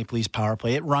Toronto Maple Leafs power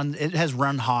play. It has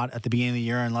run hot at the beginning of the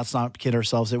year, and let's not kid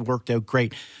ourselves, it worked out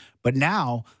great. But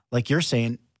now, like you're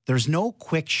saying, there's no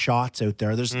quick shots out there.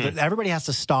 Everybody has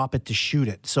to stop it to shoot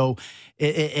it. So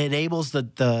it enables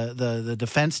the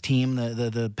defense team,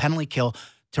 the penalty kill,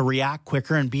 to react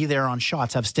quicker and be there on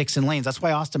shots, have sticks and lanes. That's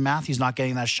why Austin Matthews not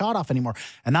getting that shot off anymore.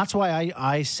 And that's why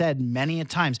I said many a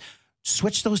times,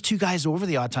 switch those two guys over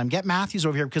the odd time. Get Matthews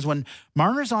over here, because when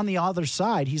Marner's on the other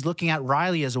side, he's looking at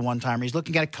Riley as a one-timer. He's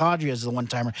looking at Kadri as a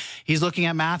one-timer. He's looking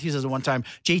at Matthews as a one-timer.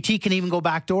 JT can even go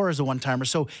backdoor as a one-timer.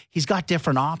 So he's got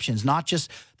different options, not just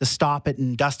the stop it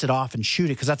and dust it off and shoot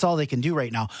it, because that's all they can do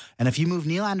right now. And if you move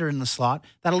Nylander in the slot,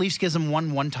 that at least gives them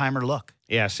one-timer look.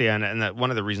 Yeah, see, and that, one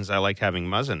of the reasons I liked having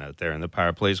Muzzin out there in the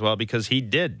power play as well, because he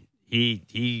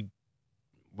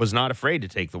was not afraid to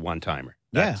take the one-timer.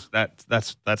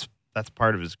 That's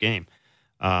part of his game.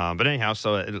 But anyhow,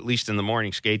 so at least in the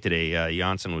morning skate today,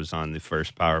 Janssen was on the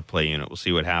first power play unit. We'll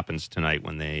see what happens tonight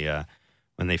when they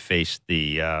face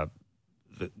the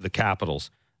Capitals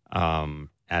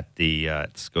at the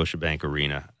Scotiabank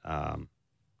Arena.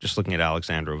 Just looking at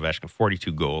Alexander Ovechkin,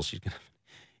 42 goals.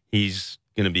 He's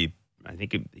going to be. I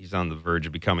think he's on the verge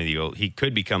of becoming he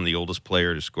could become the oldest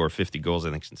player to score 50 goals.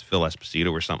 I think since Phil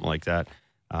Esposito or something like that.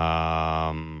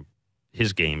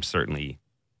 His game certainly.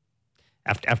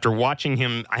 After watching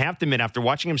him, I have to admit, after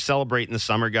watching him celebrate in the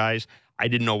summer, guys, I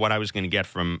didn't know what I was going to get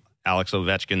from Alex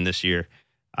Ovechkin this year.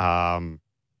 I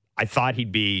thought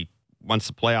he'd be, once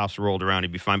the playoffs rolled around,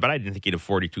 he'd be fine, but I didn't think he'd have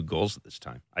 42 goals at this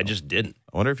time. I just didn't.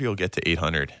 I wonder if he'll get to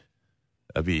 800.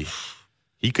 He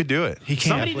could do it.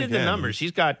 Somebody did the numbers.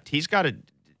 He's got a,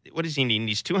 what does he need?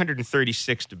 He's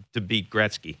 236 to beat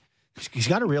Gretzky. He's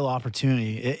got a real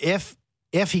opportunity.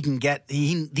 If he can get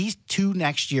these two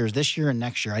next years, this year and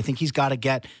next year, I think he's got to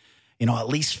get, at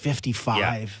least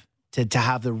 55 to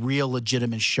have the real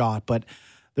legitimate shot. But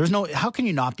how can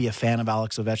you not be a fan of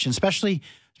Alex Ovechkin, especially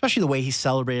the way he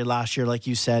celebrated last year, like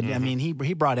you said. Mm-hmm. I mean,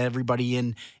 he brought everybody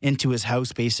into his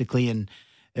house basically, and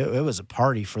it was a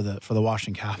party for the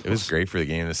Washington Capitals. It was great for the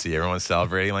game to see everyone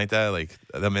celebrating like that. Like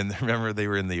remember they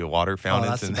were in the water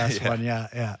fountains. Oh, that's the best one.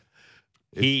 Yeah.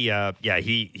 He,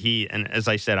 and as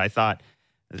I said, I thought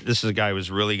this is a guy who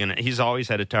was really he's always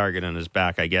had a target on his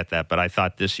back. I get that, but I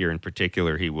thought this year in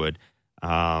particular he would.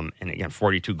 And again,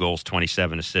 42 goals,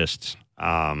 27 assists.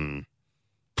 But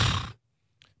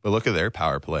look at their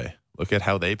power play. Look at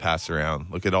how they pass around.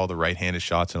 Look at all the right-handed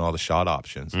shots and all the shot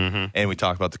options. Mm-hmm. And we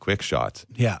talked about the quick shots.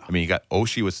 Yeah. I mean, you got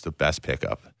Oshie was the best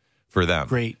pickup for them.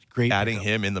 Great. Adding pickup.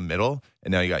 him in the middle,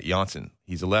 and now you got Janssen.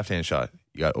 He's a left-hand shot.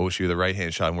 You got Oshie with a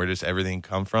right-hand shot. And where does everything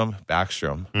come from?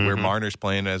 Backstrom. Mm-hmm. Where Marner's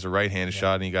playing as a right-handed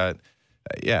shot, and you got,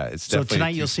 it's definitely so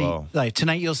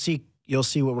tonight you'll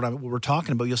see what we're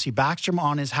talking about. You'll see Backstrom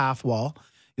on his half wall.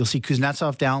 You'll see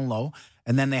Kuznetsov down low,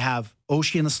 and then they have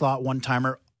Oshie in the slot,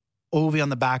 one-timer, Ovi on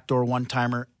the back door,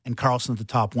 one-timer, and Carlson at the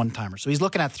top, one-timer. So he's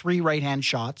looking at 3 right-hand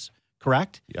shots,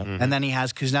 correct? Yeah. Mm-hmm. And then he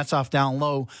has Kuznetsov down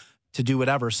low to do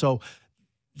whatever. So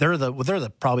they're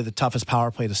probably the toughest power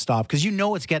play to stop, because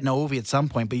it's getting to Ovi at some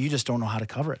point, but you just don't know how to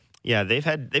cover it. Yeah, they've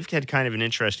had kind of an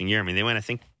interesting year. I mean, they went, I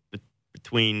think,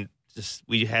 between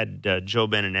we had Joe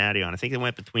Beninati on. I think they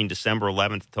went between December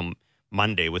 11th till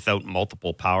Monday without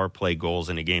multiple power play goals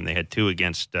in a game. They had two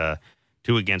against the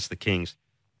Kings.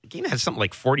 The game had something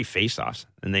like 40 faceoffs,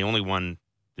 and they only won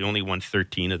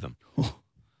 13 of them.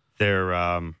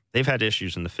 They've had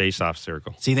issues in the faceoff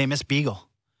circle. See, they miss Beagle.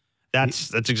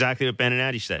 That's exactly what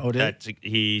Beninati said. Oh, that's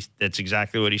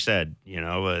exactly what he said.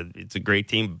 It's a great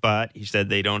team, but he said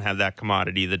they don't have that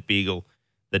commodity that Beagle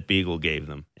gave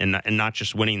them, and not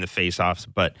just winning the faceoffs,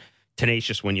 but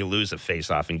tenacious when you lose a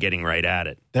faceoff and getting right at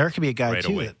it. There could be a guy right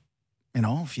too away. that,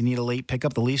 if you need a late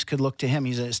pickup, the Leafs could look to him.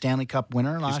 He's a Stanley Cup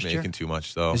winner last year. He's making too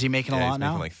much, though. Is he making a lot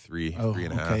now? He's making like three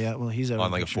and a half. Okay, yeah. Well, he's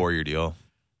on like a 4-year deal.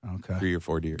 Okay, 3 or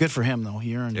 4 years. Good for him, though.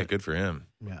 He earned it. Yeah, good for him.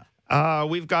 Yeah.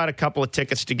 We've got a couple of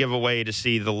tickets to give away to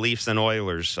see the Leafs and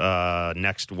Oilers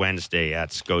next Wednesday at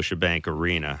Scotiabank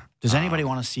Arena. Does anybody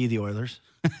want to see the Oilers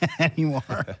anymore?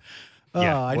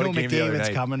 Yeah. I What know a game the other McDavid's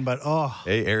night. coming, but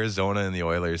Hey, Arizona and the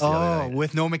Oilers the other night.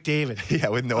 with no McDavid. Yeah,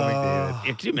 with no McDavid.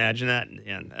 Yeah, can you imagine that?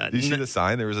 Did you see the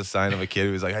sign? There was a sign of a kid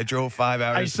who was like, I drove 5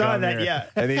 hours I to saw come that, here. yeah.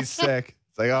 And he's sick.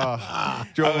 It's like,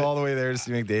 drove all the way there to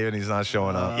see McDavid, and he's not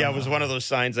showing up. Yeah, it was one of those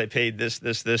signs. I paid this,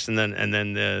 and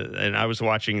then I was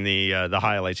watching the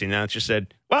highlights, and the announcer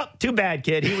said, "Well, too bad,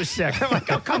 kid. He was sick." I'm like,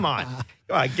 "Oh, come on,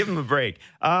 give him a break."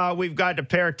 We've got a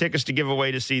pair of tickets to give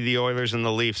away to see the Oilers and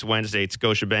the Leafs Wednesday at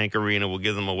Scotiabank Arena. We'll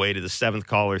give them away to the 7th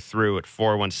caller through at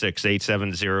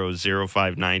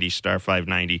 416-870-0590 star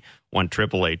 590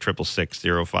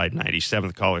 1-888-666-0590.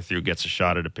 7th caller through gets a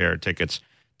shot at a pair of tickets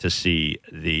to see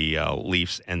the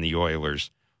Leafs and the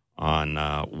Oilers on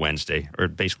Wednesday, or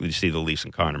basically to see the Leafs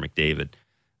and Connor McDavid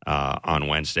on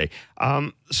Wednesday.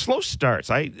 Slow starts.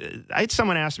 I had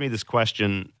someone ask me this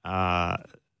question on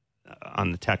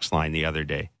the text line the other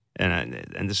day, and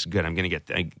this is good. I'm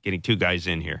getting two guys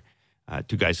in here,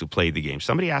 two guys who played the game.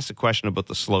 Somebody asked a question about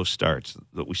the slow starts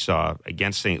that we saw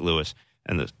against St. Louis.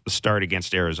 and the start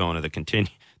against Arizona that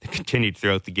continued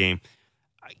throughout the game.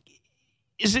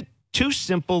 Is it too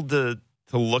simple to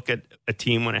look at a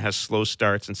team when it has slow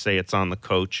starts and say it's on the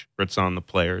coach or it's on the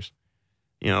players?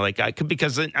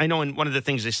 Because I know one of the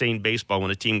things they say in baseball,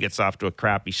 when a team gets off to a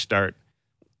crappy start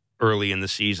early in the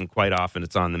season, quite often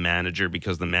it's on the manager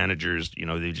because the managers,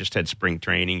 they've just had spring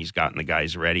training. He's gotten the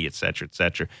guys ready, et cetera, et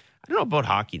cetera. I don't know about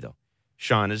hockey, though.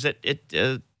 Sean, is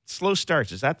it slow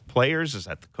starts? Is that the players? Is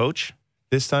that the coach?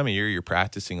 This time of year, you're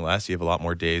practicing less. You have a lot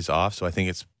more days off. So I think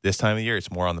it's this time of year,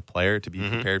 it's more on the player to be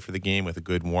prepared for the game with a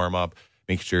good warm-up,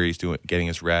 making sure he's getting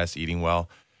his rest, eating well.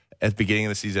 At the beginning of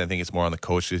the season, I think it's more on the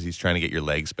coach because he's trying to get your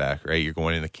legs back, right? You're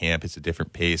going into camp. It's a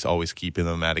different pace, always keeping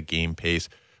them at a game pace.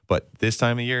 But this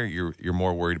time of year, you're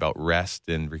more worried about rest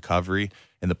and recovery,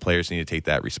 and the players need to take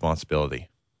that responsibility.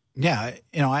 Yeah,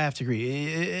 I have to agree.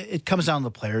 It comes down to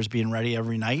the players being ready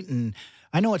every night, and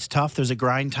I know it's tough. There's a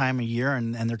grind time of year,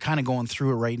 and they're kind of going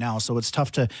through it right now, so it's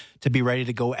tough to be ready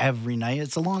to go every night.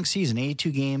 It's a long season,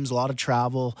 82 games, a lot of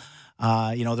travel.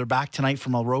 They're back tonight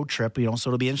from a road trip, so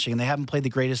it'll be interesting. And they haven't played the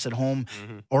greatest at home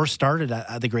or started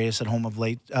at the greatest at home of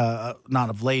late, not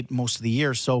of late, most of the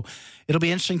year. So it'll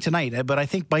be interesting tonight. But I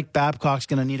think Mike Babcock's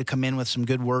going to need to come in with some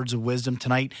good words of wisdom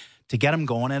tonight to get him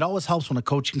going. It always helps when a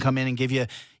coach can come in and give you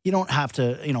don't have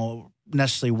to,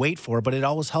 necessarily wait for it, but it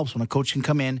always helps when a coach can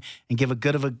come in and give a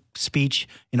good of a speech,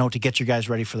 to get your guys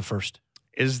ready for the first.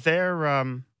 Is there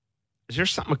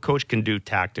something a coach can do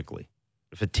tactically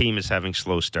if a team is having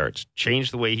slow starts?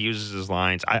 Change the way he uses his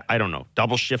lines. I don't know.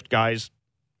 Double shift guys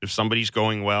if somebody's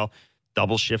going well.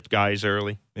 Double shift guys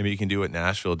early. Maybe you can do what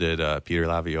Nashville did. Peter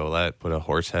Laviolette, put a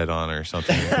horse head on or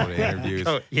something and go to interviews.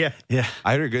 Oh, yeah.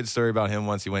 I heard a good story about him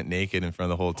once. He went naked in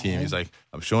front of the whole team. He's like,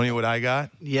 "I'm showing you what I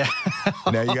got. Yeah.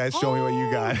 Now you guys show me what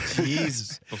you got."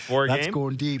 Jesus. Before That's game?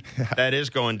 going deep. That is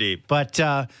going deep. But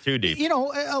too deep.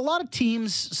 A lot of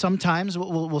teams sometimes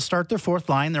will start their fourth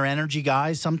line, their energy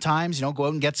guys. Sometimes, go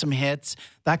out and get some hits.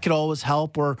 That could always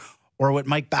help. Or what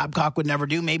Mike Babcock would never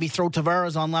do, maybe throw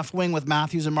Tavares on left wing with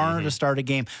Matthews and Marner to start a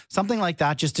game. Something like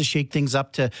that just to shake things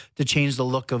up to change the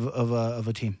look of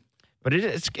a team. But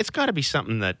it's got to be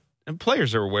something that and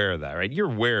players are aware of that, right?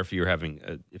 You're aware if you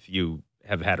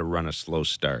have had a run of slow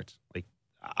starts. Like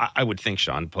I would think,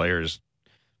 Sean, players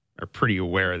are pretty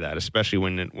aware of that, especially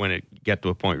when it get to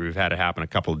a point where we've had it happen a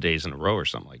couple of days in a row or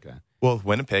something like that. Well,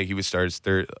 Winnipeg, he would start his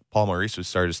third. Paul Maurice would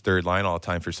start his third line all the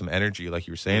time for some energy, like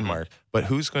you were saying, Mark. But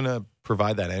who's going to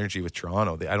provide that energy with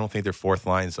Toronto? I don't think their fourth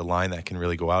line is the line that can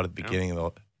really go out at the beginning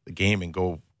of the game and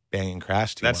go bang and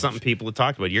crash too much. That's something people have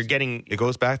talked about. It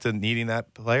goes back to needing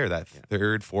that player, that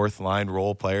third, fourth line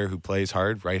role player who plays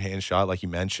hard, right hand shot, like you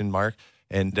mentioned, Mark.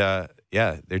 And they're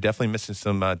definitely missing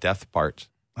some depth parts.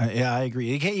 Yeah, I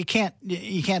agree. You can't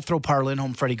throw Par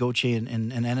Lindholm, Freddie Gauthier,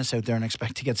 and Ennis out there and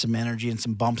expect to get some energy and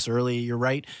some bumps early. You're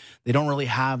right; they don't really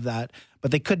have that,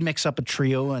 but they could mix up a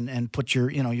trio and put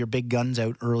your big guns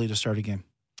out early to start a game.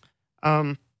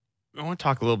 I want to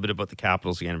talk a little bit about the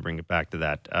Capitals again and bring it back to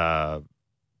that.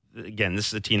 Again, this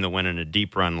is a team that went in a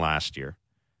deep run last year.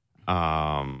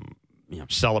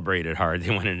 Celebrated hard.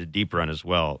 They went in a deep run as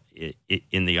well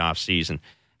in the off season.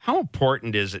 How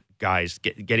important is it, guys,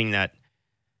 getting that?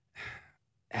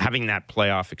 Having that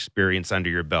playoff experience under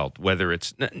your belt, whether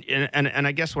it's and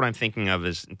I guess what I'm thinking of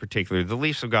is in particular the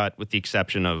Leafs have got, with the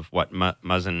exception of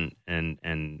Muzzin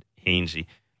and Hainsey,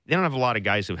 they don't have a lot of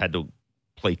guys who've had to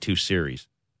play two series,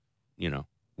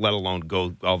 let alone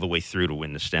go all the way through to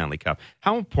win the Stanley Cup.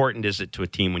 How important is it to a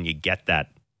team when you get that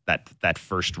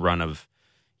first run of,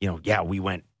 we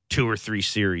went 2 or 3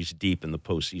 series deep in the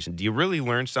postseason? Do you really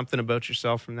learn something about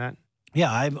yourself from that?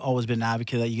 Yeah, I've always been an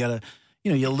advocate that you got to.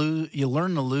 You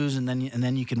learn to lose, and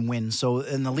then you can win. So,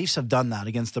 and the Leafs have done that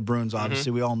against the Bruins.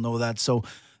 Obviously, we all know that. So,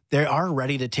 they are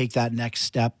ready to take that next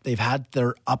step. They've had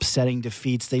their upsetting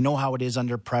defeats. They know how it is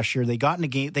under pressure. They got to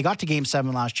Game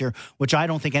 7 last year, which I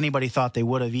don't think anybody thought they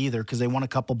would have either, because they won a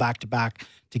couple back to back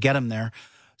to get them there.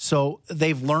 So,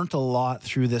 they've learned a lot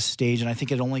through this stage, and I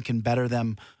think it only can better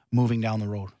them moving down the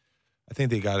road. I think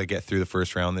they got to get through the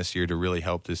first round this year to really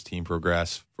help this team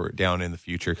progress for down in the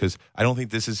future, because I don't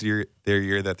think this is their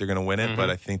year that they're going to win it, but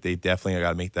I think they definitely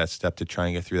got to make that step to try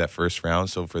and get through that first round.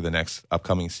 So for the next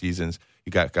upcoming seasons,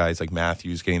 you got guys like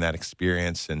Matthews getting that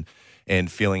experience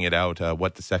and feeling it out,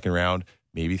 what the second round,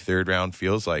 maybe third round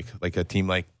feels like a team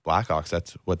like Blackhawks.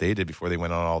 That's what they did before they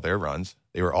went on all their runs.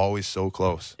 They were always so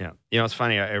close. Yeah. It's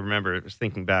funny. I remember, I was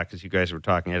thinking back as you guys were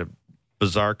talking, I had a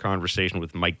bizarre conversation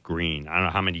with Mike Green. I don't know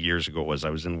how many years ago it was.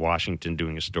 I was in Washington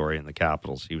doing a story in the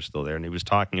Capitals. He was still there, and he was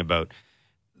talking about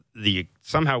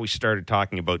somehow we started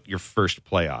talking about your first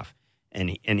playoff,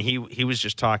 and he was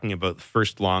just talking about the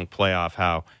first long playoff,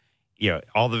 how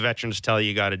all the veterans tell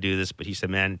you got to do this, but he said,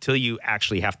 man, until you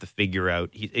actually have to figure out,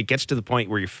 it gets to the point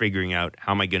where you're figuring out,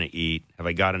 how am I going to eat? Have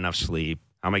I got enough sleep?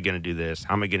 How am I going to do this?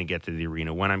 How am I going to get to the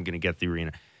arena? When I'm going to get to the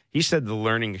arena? He said the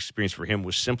learning experience for him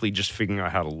was simply just figuring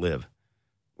out how to live,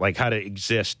 like how to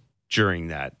exist during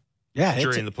that. Yeah,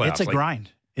 during the playoffs. It's a grind.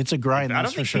 It's a grind. I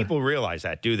don't think people realize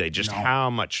that, do they? Just how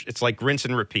much it's like rinse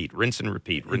and repeat.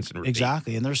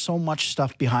 Exactly. And there's so much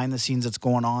stuff behind the scenes that's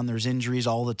going on. There's injuries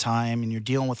all the time, and you're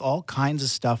dealing with all kinds of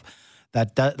stuff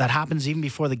that happens even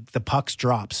before the pucks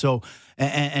drop. So,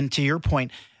 and to your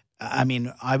point, I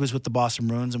mean, I was with the Boston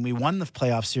Bruins, and we won the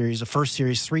playoff series, the first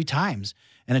series, 3 times.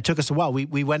 And it took us a while.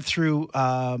 We went through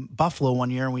Buffalo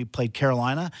one year, and we played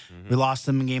Carolina. Mm-hmm. We lost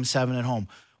them in Game 7 at home.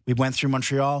 We went through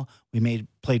Montreal. We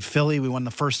played Philly. We won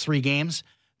the first 3 games.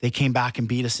 They came back and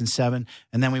beat us in 7,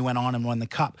 and then we went on and won the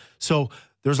Cup. So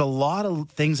there's a lot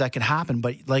of things that could happen.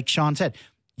 But like Sean said,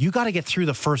 you got to get through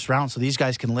the first round so these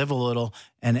guys can live a little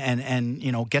and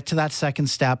get to that second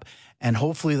step, and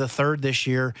hopefully the third this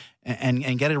year,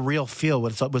 and get a real feel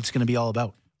what it's going to be all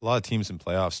about. A lot of teams in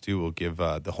playoffs, too, will give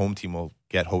the home team will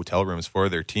get hotel rooms for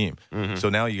their team. Mm-hmm. So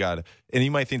now you got to, and you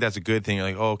might think that's a good thing. You're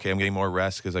like, oh, okay, I'm getting more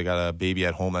rest because I got a baby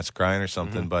at home that's crying or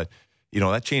something. Mm-hmm. But,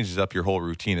 that changes up your whole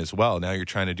routine as well. Now you're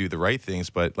trying to do the right things.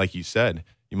 But like you said,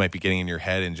 you might be getting in your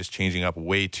head and just changing up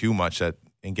way too much and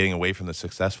getting away from the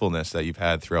successfulness that you've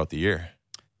had throughout the year.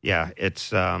 Yeah,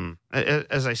 it's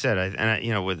as I said,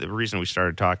 with the reason we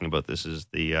started talking about this is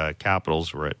the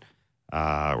Capitals were at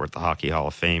the Hockey Hall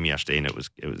of Fame yesterday, and it was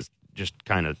just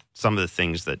kind of some of the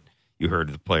things that you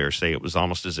heard the players say. It was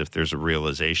almost as if there's a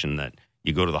realization that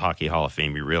you go to the Hockey Hall of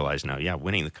Fame, you realize now,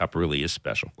 winning the Cup really is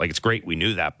special. Like, it's great we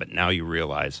knew that, but now you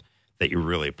realize that you're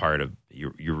really a part of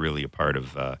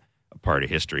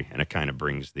history, and it kind of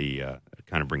brings the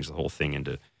whole thing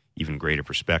into even greater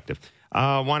perspective.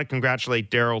 I want to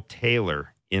congratulate Daryl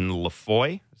Taylor in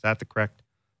Lefroy. Is that the correct?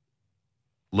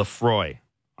 Lefroy,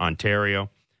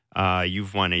 Ontario.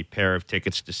 You've won a pair of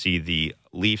tickets to see the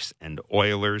Leafs and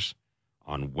Oilers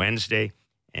on Wednesday.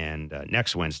 And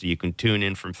next Wednesday, you can tune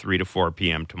in from 3 to 4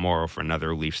 p.m. tomorrow for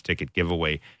another Leafs ticket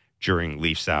giveaway during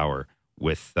Leafs Hour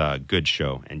with Good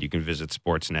Show. And you can visit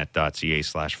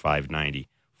sportsnet.ca/590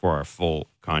 for our full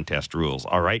contest rules.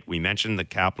 All right, we mentioned the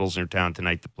Capitals are in town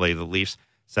tonight to play the Leafs,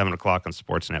 7 o'clock on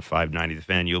Sportsnet 590 The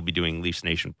Fan. You'll be doing Leafs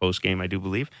Nation postgame, I do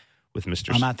believe, with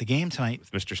Mr. I'm at the game tonight.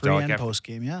 With Mr. Stellick. Pre- and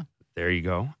postgame, yeah. There you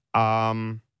go.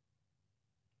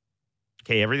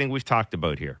 Okay, everything we've talked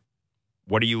about here.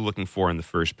 What are you looking for in the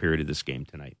first period of this game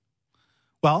tonight?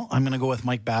 Well, I'm going to go with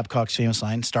Mike Babcock's famous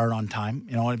line, start on time.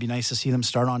 It'd be nice to see them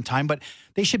start on time, but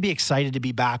they should be excited to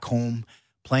be back home,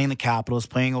 playing the Capitals,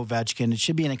 playing Ovechkin. It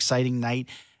should be an exciting night,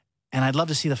 and I'd love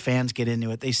to see the fans get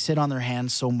into it. They sit on their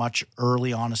hands so much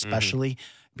early on, especially.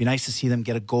 It'd be nice to see them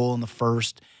get a goal in the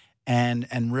first, and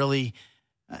really,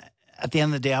 at the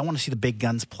end of the day, I want to see the big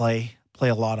guns play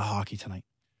a lot of hockey tonight.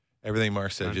 Everything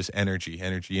Mark said, just energy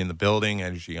in the building,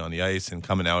 energy on the ice, and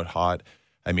coming out hot.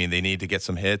 I mean, they need to get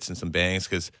some hits and some bangs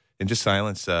and just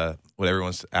silence what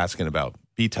everyone's asking about.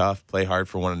 Be tough, play hard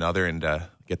for one another, and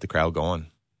get the crowd going.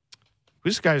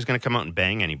 Who's the guy who's going to come out and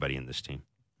bang anybody in this team?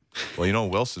 Well,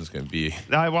 Wilson's going to be.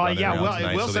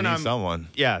 Wilson. So they need someone.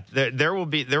 Yeah, there will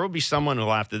be someone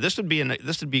who'll have to. This would be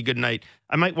a good night.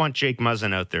 I might want Jake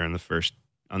Muzzin out there on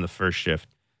the first shift.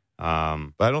 But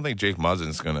I don't think Jake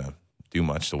Muzzin's going to do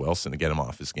much to Wilson to get him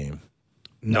off his game.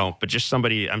 No, but just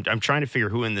somebody. I'm trying to figure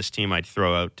who in this team I'd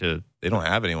throw out to. They don't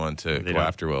have anyone to go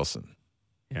after Wilson.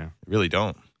 Yeah, they really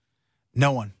don't.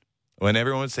 No one. When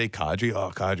everyone would say Kadri,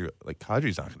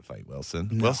 Kadri's not going to fight Wilson.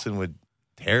 No. Wilson would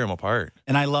tear him apart.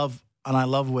 And I love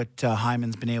what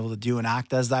Hyman's been able to do and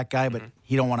act as that guy, but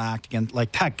he don't want to act against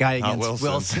like that guy against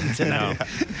Wilson tonight. No,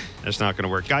 that's not going to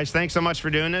work. Guys, thanks so much for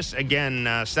doing this. Again,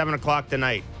 7 o'clock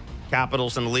tonight.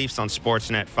 Capitals and Leafs on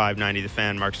Sportsnet 590 The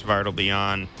Fan. Mark Savard will be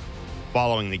on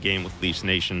following the game with Leafs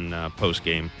Nation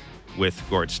post-game with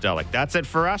Gord Stellick. That's it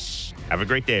for us. Have a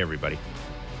great day, everybody.